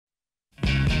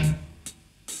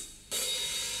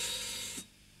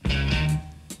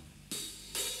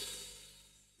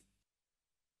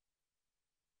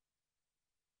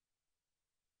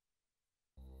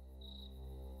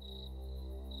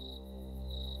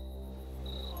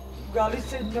Գալիս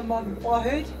են նման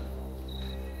պահեր,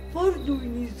 որ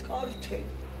նույնիսկ արդեն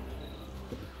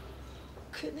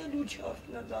քնելու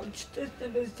չարթնանալ,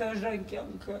 չտեսնել այս դաժան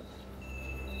կյանքը։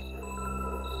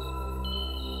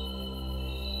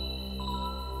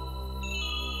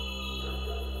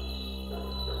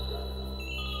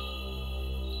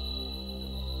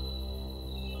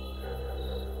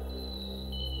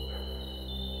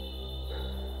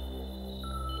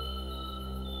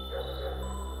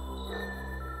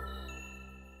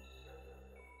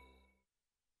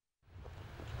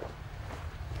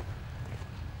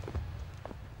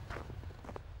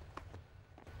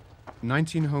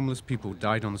 "19 homeless people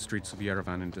died on the streets of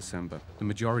Yerevan in December, the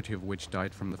majority of which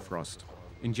died from the frost.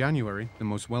 In January, the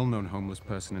most well-known homeless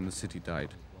person in the city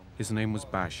died. His name was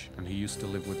Bash, and he used to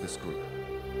live with this group.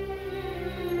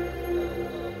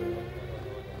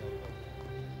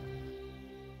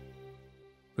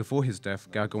 Before his death,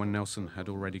 Gago and Nelson had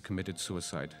already committed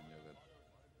suicide.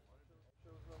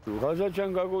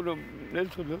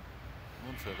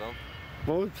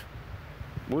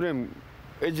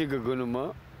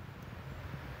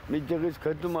 Միջեղից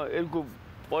քտում է երկու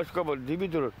պաշկաբար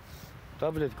դիվիդոր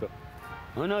տաբլետ կա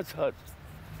հնացած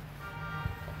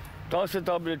 10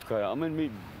 տաբլետ կա ամեն մի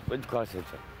այդ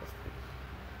կասեցա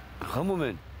խմում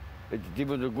են այդ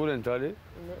դիվիդոր գուր են տալի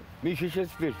մի շիշե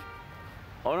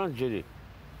սպիրտ առանց ջրի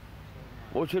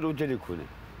ոչ էլ ուտելիք ունի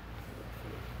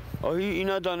այ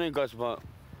ինադան ենք ասма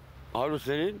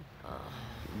հարուսերին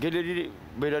գելերի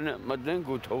բերանը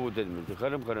մտնենք ու թողուտ են մենք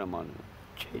խրամ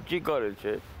անում չի կարել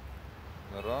չէ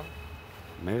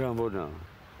Meran bona.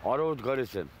 Arot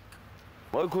garisem.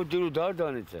 Bayko diru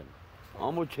dardanitsem.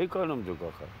 Amo çekanım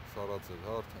dukaka. Saratse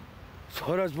hartan.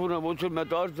 Saras bona moçur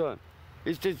met artan.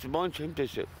 İstes man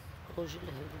çemtese.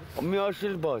 Mi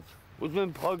aşil bat.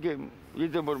 Uzmen page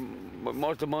yede bor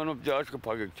marta manop ja aşkı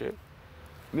pagekçe.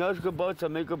 Mi aşkı batsa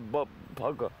meke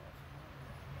paga.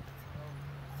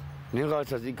 Ne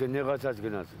gatsaz ikı ne gatsaz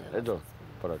gnas. Edo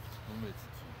parat.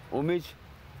 Umit.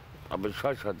 Abi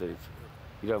şaşadırız.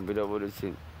 İran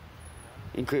viravorեցին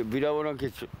ինքը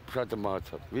վիրավորանքից շատ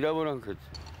մահացավ վիրավորանքից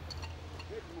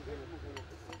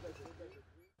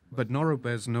But Noro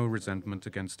bears no resentment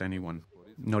against anyone,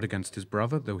 not against his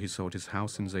brother, though he sold his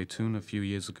house in Zaytun a few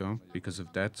years ago because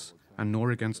of debts, and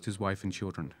nor against his wife and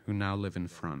children, who now live in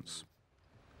France.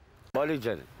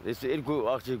 Բալիջան, ես երկու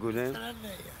աղջիկ ունեմ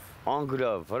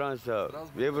Անգլիա, Ֆրանսիա,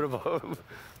 Եվրոպա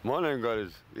ման են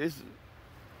գալիս ես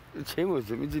չեմ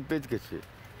ուզում ինձ պետք է չէ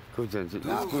Is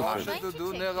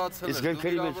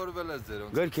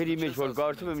Gerkiri մեջ որ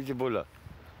կարդում եմ ինձ բոլա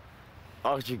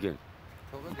աղջիկ են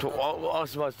Թո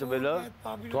ասվածը բելա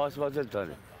թո ասվածը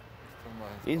տանի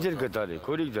Ինձ էլ գտալի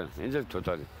քորիկ ջան ինձ էլ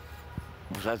թոտալի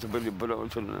Բուսացը բելի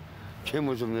բլոչոնը չեմ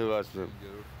ուզում նեղացնեմ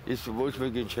Ես ոչ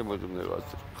մեկին չեմ ուզում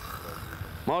նեղացնել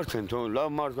Մարդ են թո լավ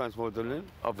մարդկանց մոտել են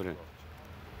ապրեն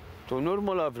Թո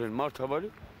նորմալ ապրեն մարդ հավարի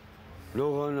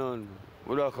լողանան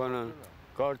ուրախանան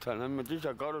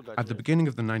At the beginning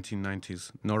of the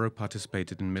 1990s, Noro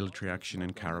participated in military action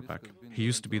in Karabakh. He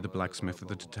used to be the blacksmith of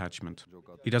the detachment.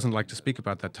 He doesn't like to speak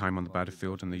about that time on the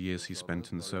battlefield and the years he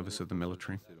spent in the service of the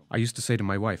military. I used to say to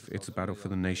my wife, it's a battle for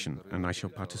the nation, and I shall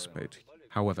participate.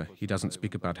 However, he doesn't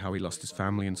speak about how he lost his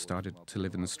family and started to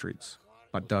live in the streets,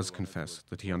 but does confess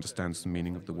that he understands the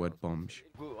meaning of the word bomj.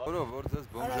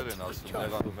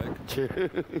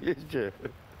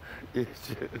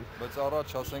 Բայց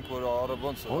առաջ ասենք որ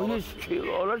արաբոնց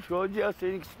առաջ ոդի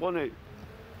ասենք սպոներ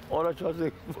առաջ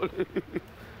ասենք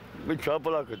մի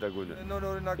չապլակը դա գոնե նոր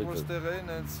օրինակ որ ստեղ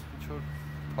էին հենց ինչ որ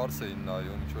փարս էին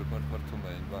նայում ինչ որ մրթում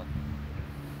էին բան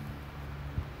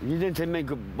Գիտեն թե մենք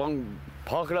բան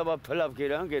փախլավա փլավ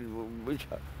գերանք ինչ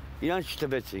իրանց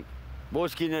չտվեցինք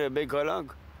ոսկիները մեկ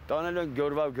տանել են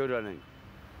գորվավ գորանենք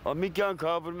մի կյանք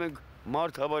ապրում ենք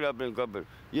մարդ հավար ապրենք ապր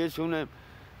ես ունեմ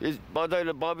Ես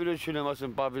բադայլը բաբիրոս չունեմ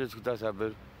ասեմ բաբիրոս կտաս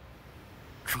ապեր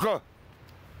Չկա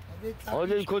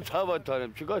Հաջել քո ցավատ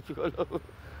տարեմ չկա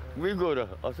մի գորա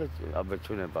ասաց ապեր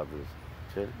չունեմ բաբիրոս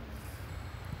չէ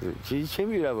չեմ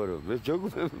իրավորում ես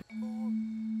ջոգում եմ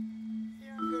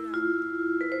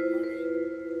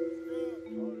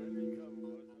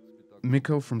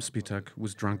Miko from Spitak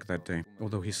was drunk that day,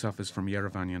 although he suffers from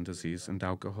Yerevanian disease and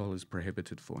alcohol is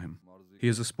prohibited for him. He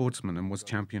is a sportsman and was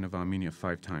champion of Armenia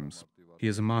 5 times. He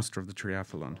is a master of the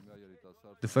triathlon.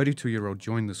 The 32-year-old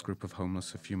joined this group of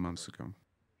homeless a few months ago.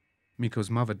 Miko's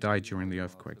mother died during the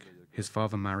earthquake. His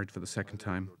father married for the second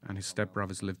time, and his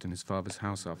stepbrothers lived in his father's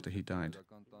house after he died,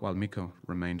 while Miko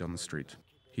remained on the street.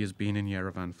 He has been in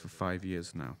Yerevan for 5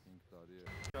 years now.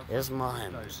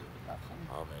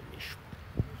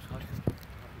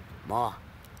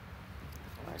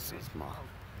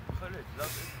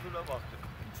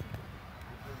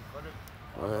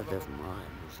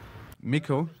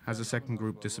 Miko has a second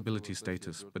group disability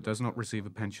status but does not receive a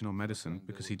pension or medicine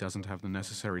because he doesn't have the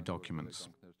necessary documents.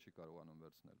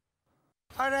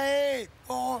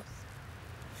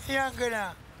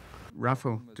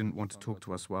 Raffo didn't want to talk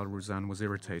to us while Ruzan was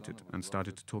irritated and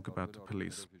started to talk about the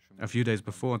police. A few days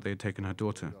before, they had taken her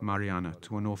daughter, Mariana,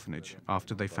 to an orphanage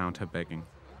after they found her begging.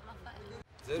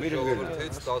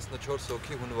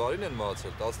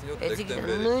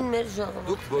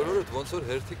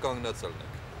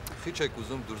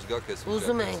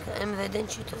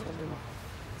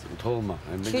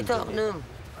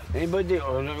 Anybody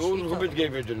on the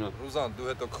gave it enough. Ruzan, do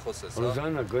it okoses.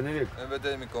 Ruzana, gönüllük. MVD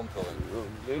mi komtoğun?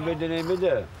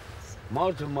 MVD.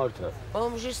 Marta.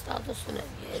 Bomji statusuna.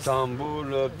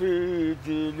 İstanbul'a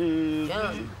bitili.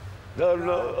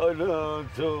 Darla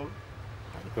alato.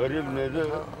 Karimlere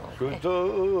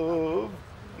şutum.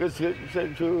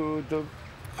 Sen şutum.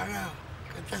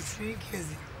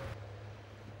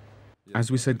 As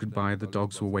we said goodbye, the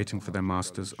dogs were waiting for their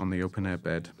masters on the open-air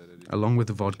bed. Along with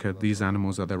the vodka, these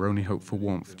animals are their only hope for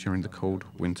warmth during the cold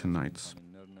winter nights.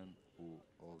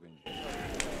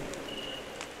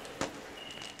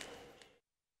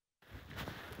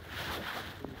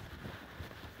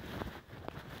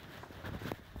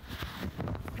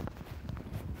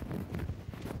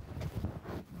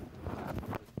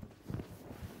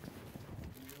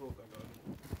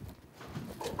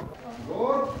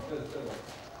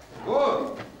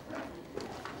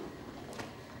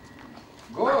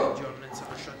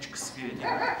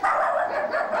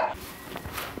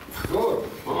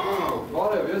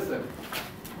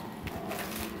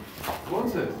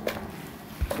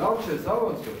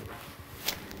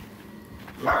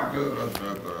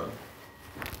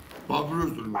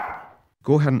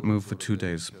 Gore hadn't moved for 2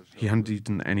 days. He hadn't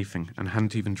eaten anything and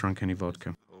hadn't even drunk any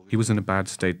vodka. He was in a bad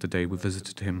state the day we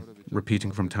visited him,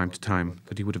 repeating from time to time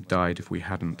that he would have died if we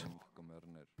hadn't.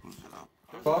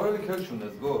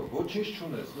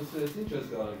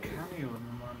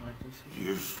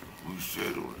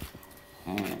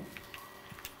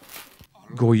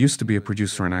 Gore used to be a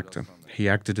producer and actor. He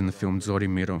acted in the film Zori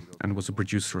Miro and was a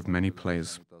producer of many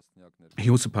plays. He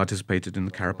also participated in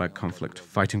the Karabakh conflict,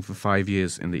 fighting for 5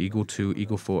 years in the Eagle 2,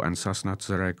 Eagle 4 and Sasnat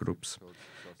Zarai groups.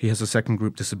 He has a second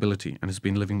group disability and has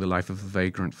been living the life of a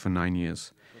vagrant for 9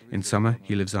 years. In summer,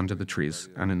 he lives under the trees,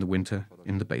 and in the winter,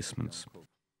 in the basements.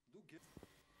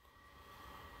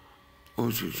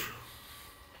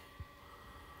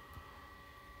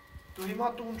 Դու հիմա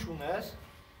տուն չունես։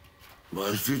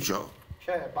 Բայց ի՞նչ է։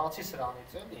 Չէ, բացի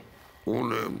սրանից էլի։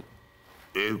 Ունեմ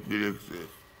երկիրը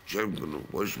չեմ գնում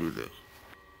ոչ միտեղ։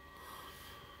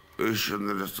 Այս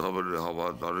շները սավերը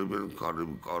հավատարիմ են, քանի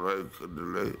կարայ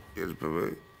քնել է երբևէ,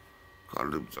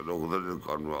 քանի ծնողները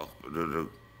կան աղբերները։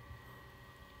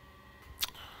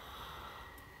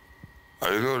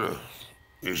 Այդօրը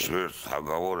իշվեր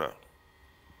թագավորը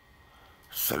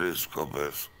սրից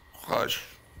կոպես խաչ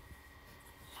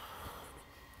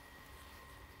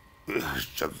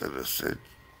Չատերեսեն,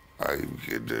 այմ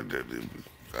կեներներին,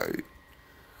 այ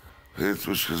հետ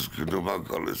ուշքս գնում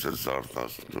ակալես ես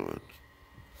արտասնում են։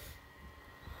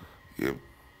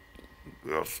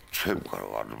 Եվ չեմ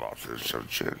կարող անվացել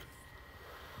շրջել,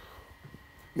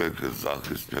 մեկը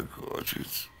զախից, մեկը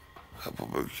ոչից,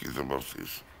 հապում են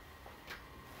կիզմասից։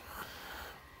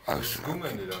 Զգում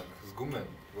են իրանք, զգում են,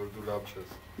 որ դու լավ չես։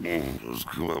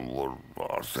 Զգում եմ, որ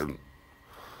արդեն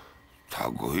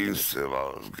Թագուհին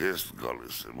սևած գեստ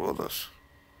գալիս է մոտս,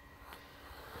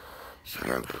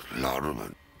 սրանք լարում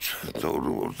են,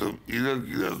 չթողնում, որտև իրենք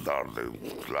իրենց դարդ են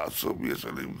լացում, ես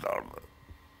էլ իմ դարդը։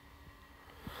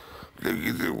 Դե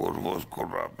գիտեմ, որ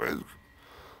ոսկորն ա պետք,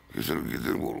 ես էլ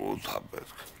գիտեմ, որ օդ ա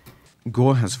պետք։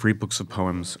 Gore has 3 books of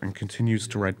poems and continues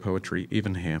to write poetry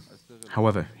even here.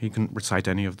 However, he couldn't recite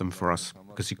any of them for us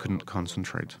because he couldn't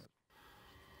concentrate.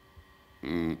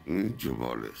 Ինչ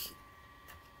բալես։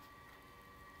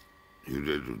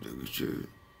 Հյուրերուտը չէ,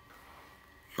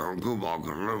 շանգում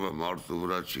ագրնավը մարդու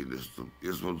վրա չի նստում,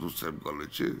 ես որ դուս եմ կալի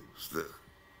չէ, ստեղ,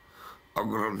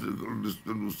 ագրամջի կլ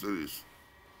նստում ուսերիս,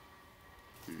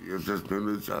 ես ես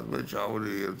մենույց ատ մեջ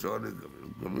ավրի երջանի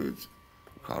կմից,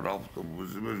 կար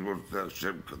ավտոբուսի մեջ որ տեղ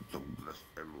չեմ կտում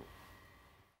նստելու։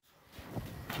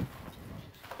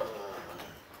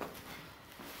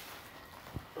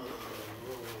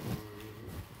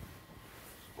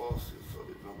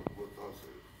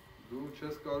 Դու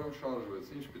չես կարում շարժվես,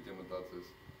 ինչ պիտի մտածես։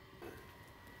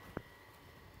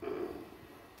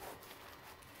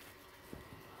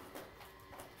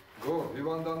 Գոր,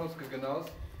 հիվանդանոց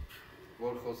կգնաս,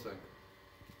 որ խոսենք։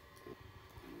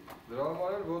 Դրա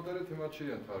համար էլ ոտերդ հիմա չի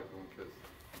ենթարկվում քեզ։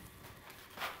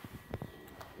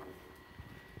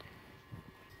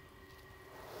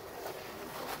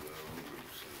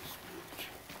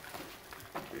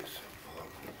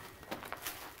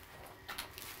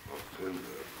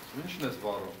 Ինչն ես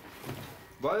վարում։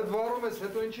 Բա այդ վարում ես,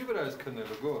 հետո ինչի վրա ես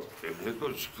քննելը, գոր։ Հետո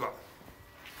չկա։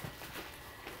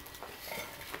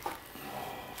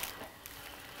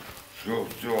 Շո,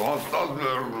 հաստատ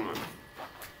մեռնում եմ։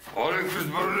 Արեք ես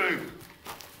բռնեք։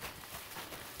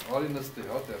 Արի նստի,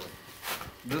 հա տեղը։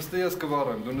 Նստի ես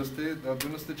կվարեմ, դու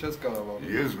նստի չես կարող վարում։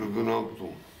 Ես կգնամ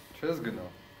տուն։ Չես գնա։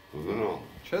 Կգնամ։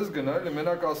 Չես գնա, էլի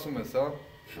մենակ ասում ես, հա։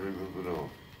 Չէ կգնամ։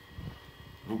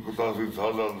 Դու կտասից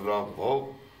 1000 դրամ փող,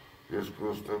 ես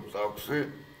կստեմ տաքսի։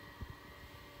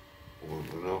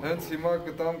 Հենց հիմա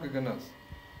կտամ կգնաս։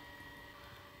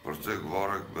 Բրծեք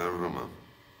վարեք մեռնում եմ։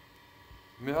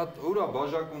 Մի հատ ուրա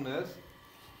բաժակ ունես։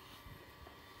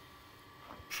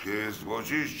 Չէ, ես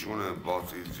ոչինչ չունեմ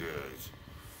բացի ձեից։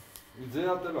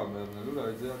 Իձեյա տելա մեռնել, ուրա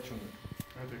իձեյա չունեմ։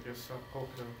 Հետք ես սա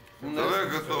փոքր։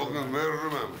 Տվեք տողն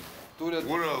մեռնում եմ։ Տուր է,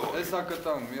 էսա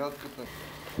կտամ, մի հատ կտամ։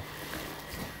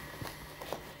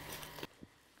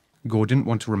 Gore didn't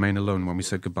want to remain alone when we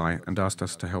said goodbye and asked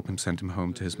us to help him send him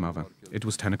home to his mother. It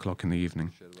was 10 o'clock in the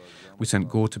evening. We sent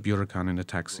Gore to Burican in a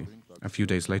taxi. A few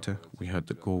days later, we heard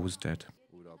that Gore was dead.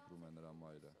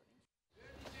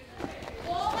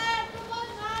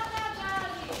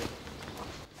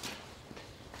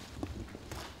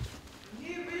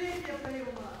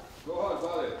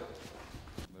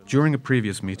 During a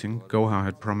previous meeting, Goha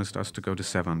had promised us to go to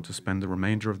Sevan to spend the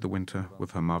remainder of the winter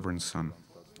with her mother and son.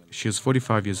 She is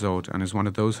 45 years old and is one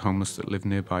of those homeless that live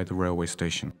nearby the railway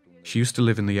station. She used to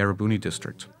live in the Yerevani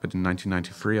district, but in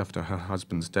 1993, after her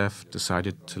husband's death,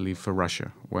 decided to leave for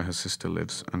Russia, where her sister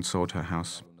lives, and sold her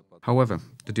house. However,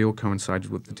 the deal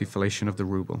coincided with the deflation of the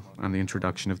ruble and the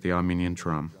introduction of the Armenian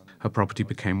dram. Her property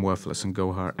became worthless and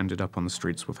Gohar ended up on the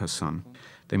streets with her son.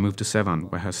 They moved to Sevan,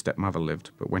 where her stepmother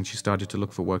lived, but when she started to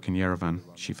look for work in Yerevan,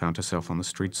 she found herself on the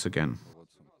streets again.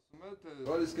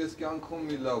 Ոչ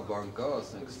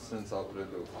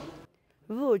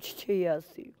չի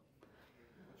ասի։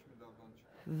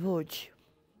 Ոչ։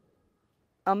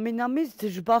 Ամենամեծ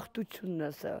դժբախտությունն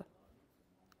է սա։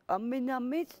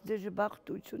 Ամենամեծ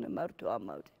դժբախտությունը մարդու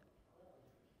համար։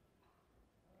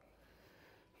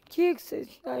 Քիքս ես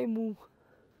նայմու։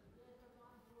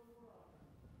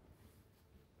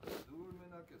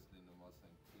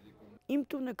 Իմ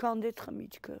տունը քանդեց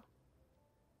խմիչքը։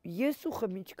 Ես ու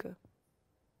խմիչքը։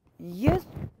 Ես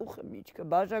ու խմիչքը,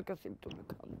 բաժակս իմ տունը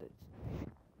քանդեց։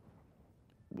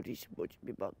 Ուրիշ ոչ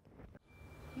մի բան։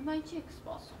 Հիմա ինչի եք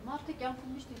սպասում։ Մարդը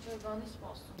կյանքում միշտ ինչ-որ բանի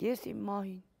սպասում։ Ես իմ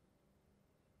մահին։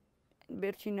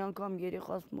 Վերջին անգամ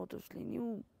երեխաս մոտս լինի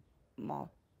ու մահ։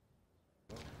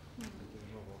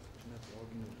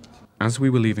 As we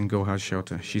were leaving Gohar's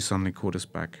shelter, she suddenly called us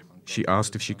back. She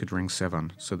asked if she could ring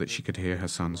Sevan so that she could hear her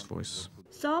son's voice.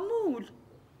 Samuel,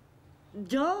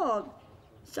 John,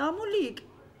 Samulik,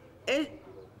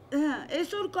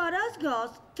 այսօր կարաս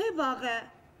գաս, թե վաղ է։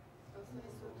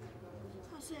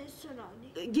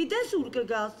 Գիտես ուր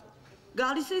կգաս,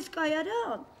 գալիս ես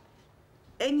կայարան,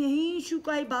 են հին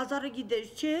շուկայի բազարը գիտես,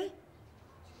 չէ։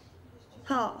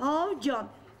 Հա, ջան,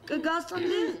 կգաս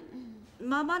ընդեղ,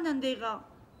 մաման ընդեղա։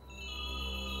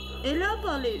 Էլա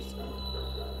բալես,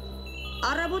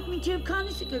 առավոտ մինչև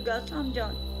քանիսի կգաս, համ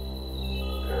ջան։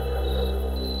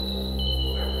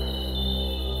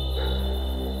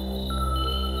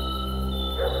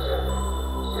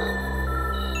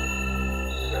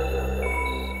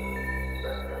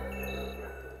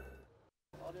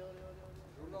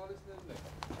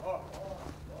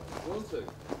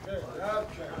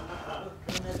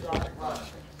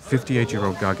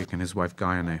 "58-year-old Gagik and his wife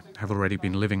Gayane have already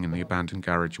been living in the abandoned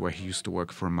garage where he used to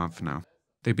work for a month now.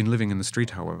 They've been living in the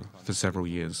street, however, for several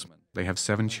years. They have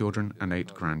 7 children and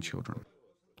 8 grandchildren.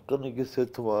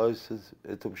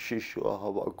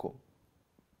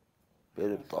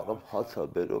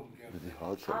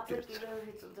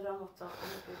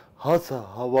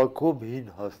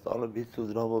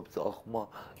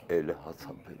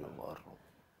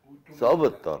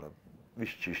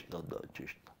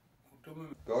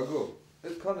 Գագո,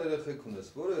 այդքան երեխեք ունես,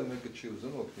 որը մեկը չի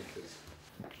ուզում օգնի քեզ։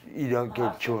 Իրանք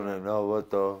էլ չունեն,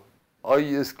 հավատա։ Այ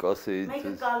ես կասեի Մեկը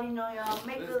ձեզ։ Կալինոյա,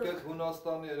 մեկը Իսկ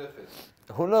Հունաստանի երեխես։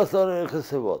 Հունաստանի երեխես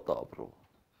է վատ ապրում։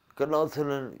 Գնացել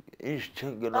են, ինչ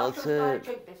չեն գնացել։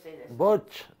 Բայց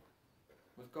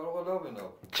Բայց կարող է լավ են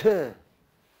ապրում։ չէ։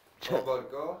 Խաբար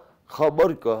կա։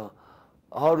 Խաբար կա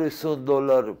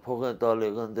 $150 փող են տալի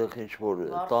այնտեղ ինչ որ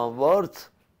տանվարձ,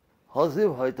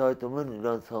 հազիվ հայտայտում են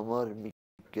իրանց համար մի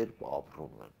կերպ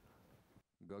ապրում են։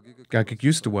 Gagik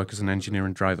used to work as an engineer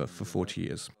and driver for 40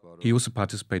 years. He also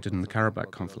participated in the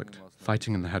Karabakh conflict,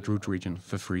 fighting in the Hadrut region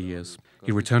for 3 years.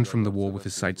 He returned from the war with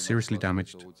his sight seriously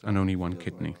damaged and only 1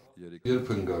 kidney.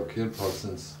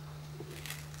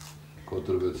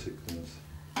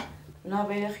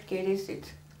 Նավերախ կերեսից։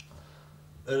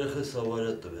 Երեխես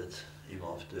ավարյա տվեց իմ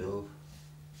ավտոյով։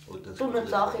 Տունը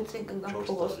ծախեցինք ընկան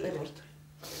փողոցներով։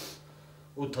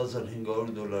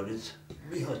 $8,500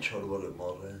 մի հատ չարվար եմ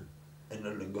առեն, են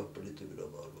էլ ընգա պլիտի վրա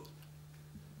վարվող։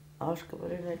 Աշկը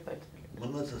վրեն էլ բայց։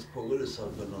 Մնացած փողերը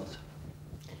սարգնած։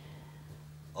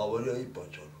 Ավարյայի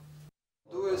պատճառով։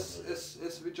 Դու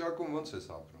ես վիճակում ոնց ես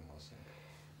ապրում ասենք։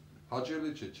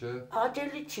 Հաճելի չի, չէ։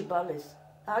 Հաճելի չի, բալես։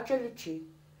 Հաճելի չի։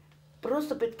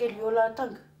 Պրոստը պետք է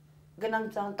լյոլատանք, գնանք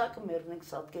ծանտակը մերնենք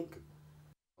սատկենք։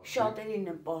 Շատերին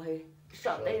եմ պահել,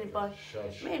 շատերին պահել։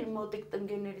 Մեր մոտիկ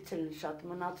տնկերներից էլ շատ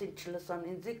մնացին չլսան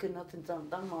ինձի, գնացին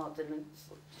ծանտան մահացել են,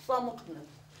 սամուխն է։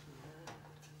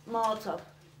 Մահացավ,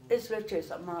 ես վերջ ես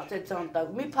մահացել ծանտակ,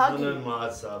 մի պագի։ Մնեն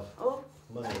մահացավ։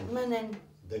 Մնեն։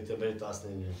 Դեկտեմբերի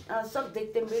 19-ին։ Ասավ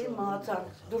դեկտեմբերի մահացան,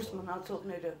 դուրս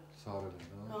մնացողները։ Սարել են,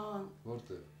 հա։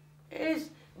 Որտե՞ղ։ Ես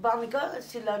բանիկա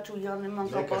Սիլաչույան եմ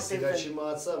անկապատել։ Սիլաչի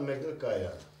մահացավ, մեկը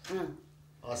կայա։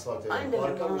 Ասֆալտը,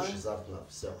 բարկան ուշի զարտնավ,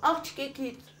 վսյա։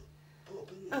 Աղջկեքից,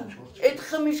 էդ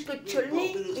խմիշկը չլնի,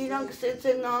 իրանք սեց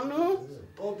են անում,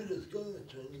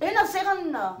 ենա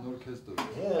սեղաննա,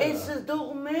 ես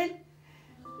դողում են,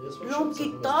 լոմկի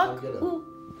տակ ու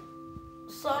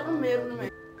սարում մերնում են։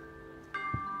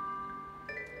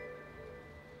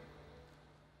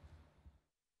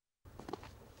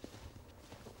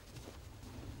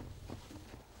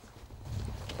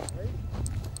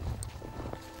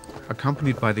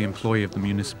 Accompanied by the employee of the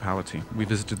municipality, we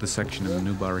visited the section in the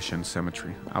New Barishan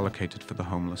cemetery allocated for the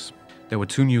homeless. There were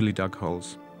 2 newly dug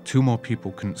holes. 2 more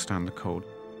people couldn't stand the cold.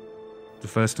 The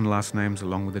first and last names,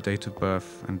 along with the date of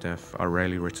birth and death, are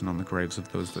rarely written on the graves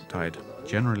of those that died.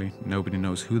 Generally, nobody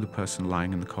knows who the person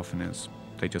lying in the coffin is.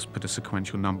 They just put a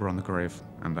sequential number on the grave,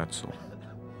 and that's all.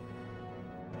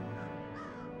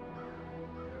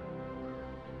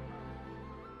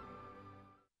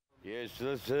 Ես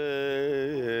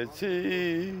լսեցի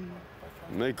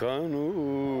մեկ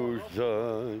անուշ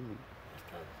ձայն,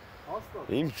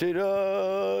 իմ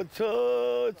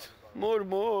սիրացած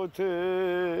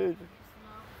մորմոթեր,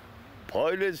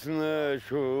 փայլեց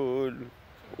նշուլ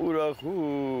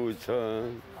ուրախության,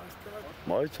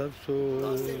 բայց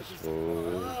ափսոս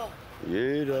որ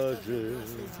երազ է,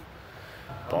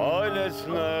 փայլեց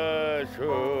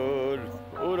նշուլ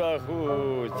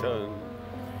ուրախության,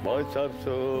 բայց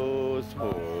ափսոս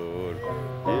որ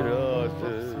երազ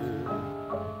է,